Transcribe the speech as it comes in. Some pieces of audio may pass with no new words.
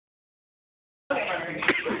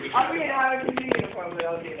I'll be in our uniform, but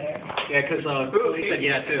I'll be there. Yeah, because Cody said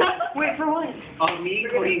yeah too. Wait, for what? Me,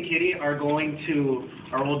 Cody, and Kitty are going to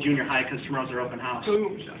our old junior high because tomorrow's our open house.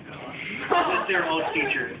 That's their old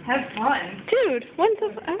teacher. Have fun. Dude, when's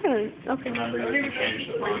the... I'm gonna... Okay. Remember, you can change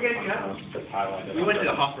the just highlight it. We went to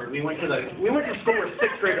the Hufford. We went to school where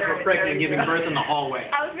sixth graders were pregnant and giving birth in the hallway.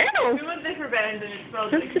 Ew. We went there for bands and it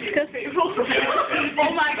smelled That's like disgusting.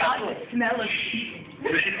 Oh my god, the smell is...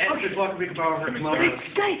 We should end this walk we could borrow her kimono.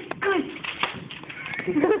 Guys,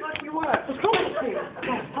 what do you want? Let's go.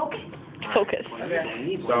 Help me. Focus.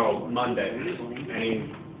 So, Monday.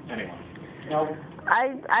 Anyone? No.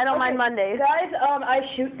 I don't mind Mondays. Guys, I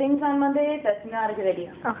shoot things on Mondays. That's not a good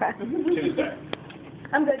idea. Okay. Tuesday.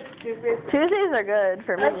 I'm good. Tuesdays are good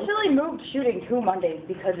for I me. actually moved shooting to Mondays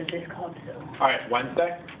because of this club, so. Alright,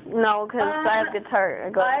 Wednesday? No, because I have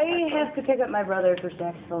guitar. I have to pick up my brother for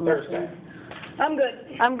saxophone Thursday. lessons. I'm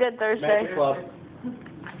good. I'm good Thursday. Magic Club.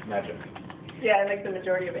 Magic. Yeah, like the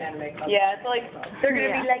majority of anime clubs. Yeah, it's like, they're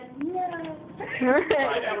going to be like, no.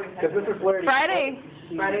 Because this is flirty. Friday.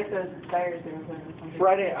 Friday says Thursday.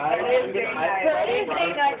 Friday, I'm Friday is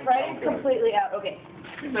date night. Friday's completely out. Okay.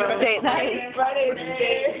 Date night. Friday is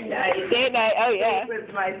date night. Date night, oh yeah.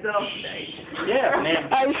 With myself night. Yeah,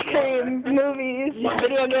 man. Ice cream, movies,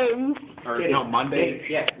 video games. Or, no, Monday.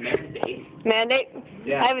 Yeah, mandate. Mandate?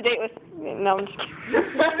 Yeah. I have a date with... No, I'm just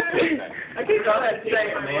I keep going and say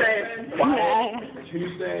it. Why?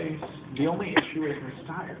 Tuesday, the only issue is Miss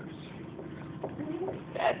Stiers.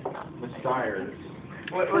 Miss Stiers.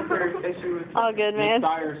 What's her issue with... all good, man. Miss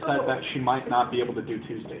Stiers said that she might not be able to do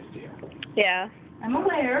Tuesdays, dear. Yeah. I'm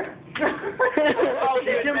aware. Oh,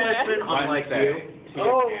 Jim Richmond, unlike you.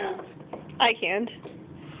 Oh. I can't.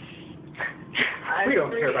 We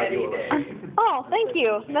don't care about you. Oh, thank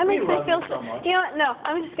you. That makes me feel... so much. You know what? No,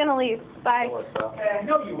 I'm just going to leave. Bye. Melissa.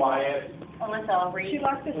 No, you Wyatt. Alyssa, I'll read. She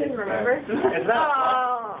locked us in, remember? Is that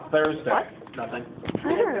Oh. Thursday. nothing? I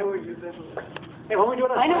don't know. Hey, what are we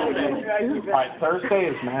doing I know. on Saturday? Alright, Thursday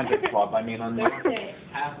is Magic Club. I mean, unless...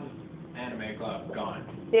 Half of anime club gone.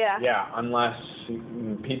 Yeah. Yeah, unless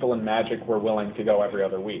people in Magic were willing to go every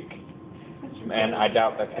other week. And I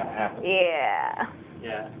doubt that's going to happen. Yeah.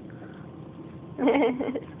 Yeah.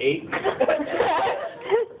 8?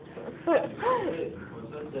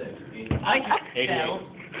 What's that say? I 88.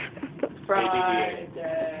 Friday.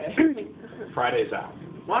 Friday's out.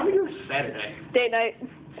 Why don't we do Saturday? Date night.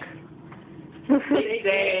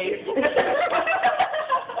 Day.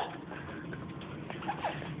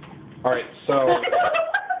 Alright, so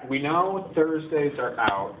we know Thursdays are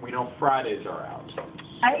out. We know Fridays are out.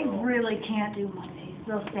 I really can't do Mondays.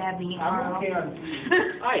 They'll stab me tomorrow.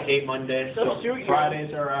 I hate Mondays. So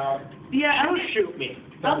Fridays are out. Yeah, Don't shoot me.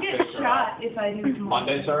 I'll get Thursdays are shot out. if I do tomorrow.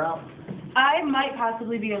 Mondays are out? I might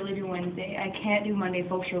possibly be able to do Wednesday. I can't do Monday.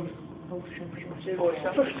 Folk shows.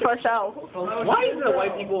 For show. Why is it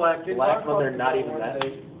white people act black when they're not even that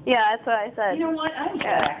age? Yeah, that's what I said. You know what? I'm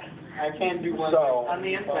back. I can't do one So, on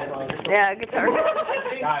the inside. Yeah, guitar.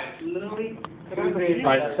 guys, Literally.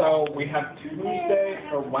 alright, so we have Tuesday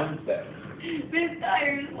or Wednesday. Miss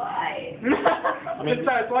Tyers, why? I mean,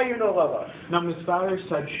 Besides, why you know love us? now, Ms. Fowler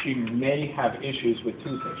said she may have issues with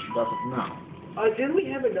Tuesday. She doesn't know. Didn't we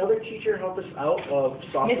have another teacher help us out of Miss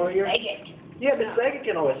sophomore year? Saget. Yeah, Miss Saget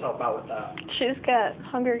can always help out with that. She's got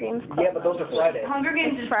Hunger Games Club. Yeah, but those are Fridays. Hunger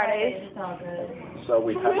Games It's is Fridays. It's all good. So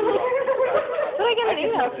we have Did I get an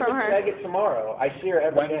email from her? Saget tomorrow. I see her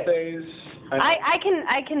every day. Wednesdays.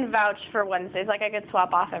 I can vouch for Wednesdays. Like I could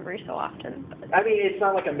swap off every so often. But I mean, it's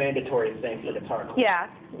not like a mandatory thing for guitar club. yeah,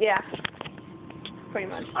 yeah. Pretty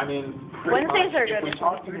much. I mean, Wednesdays are if good. we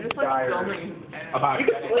talk to Ms. Dyer about You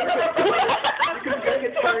can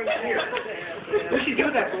get started here. We should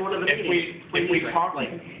do that for one of the meetings. if we talk like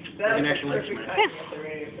an actual instrument.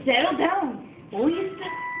 Settle down. Boys.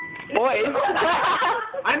 Boys.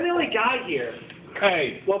 I'm the only guy here.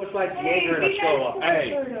 Hey, Well, besides Jaeger and Escola.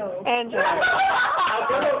 hey, And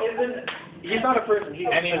Alberto isn't. He's not a person. He's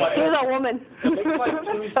Anyway. she's a woman. Looks like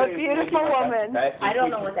Tuesday A beautiful woman. I don't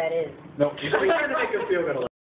know what that is. No, He's trying to make him feel good.